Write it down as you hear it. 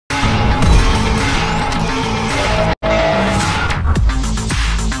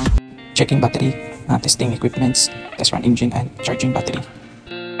checking battery, testing equipments, test run engine, and charging battery.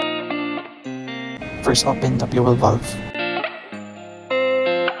 First, open the fuel valve.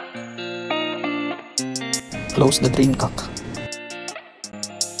 Close the drain cock.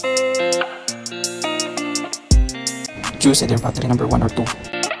 Choose either battery number 1 or 2.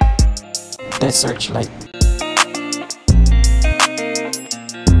 Test searchlight.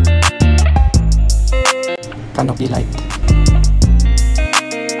 Canopy light.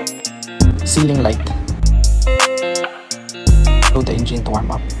 Ceiling light. Load the engine to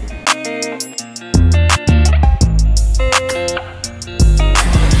warm up.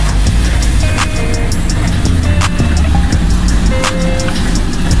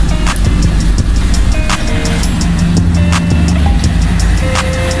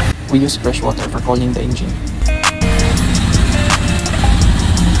 We use fresh water for cooling the engine.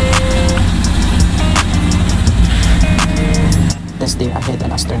 Testing ahead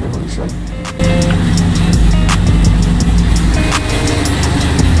and astern revolution.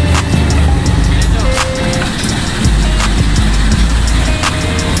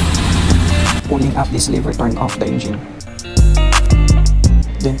 Pulling up this lever, turn off the engine.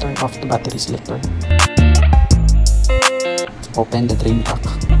 Then turn off the battery selector. Open the drain cock.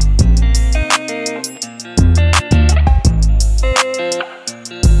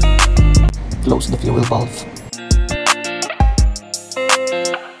 Close the fuel valve.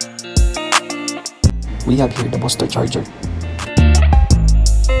 We have here the booster charger.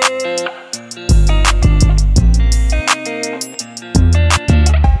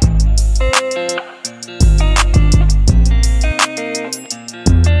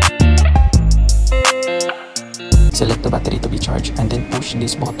 Select the battery to be charged and then push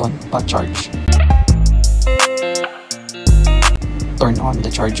this button to charge. Turn on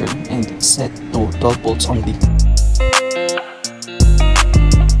the charger and set to 12 volts only.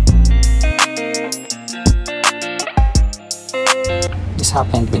 This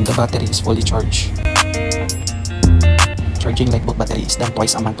happened when the battery is fully charged. Charging Lifeboat battery is done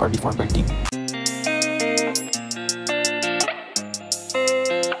twice a month or before birthing.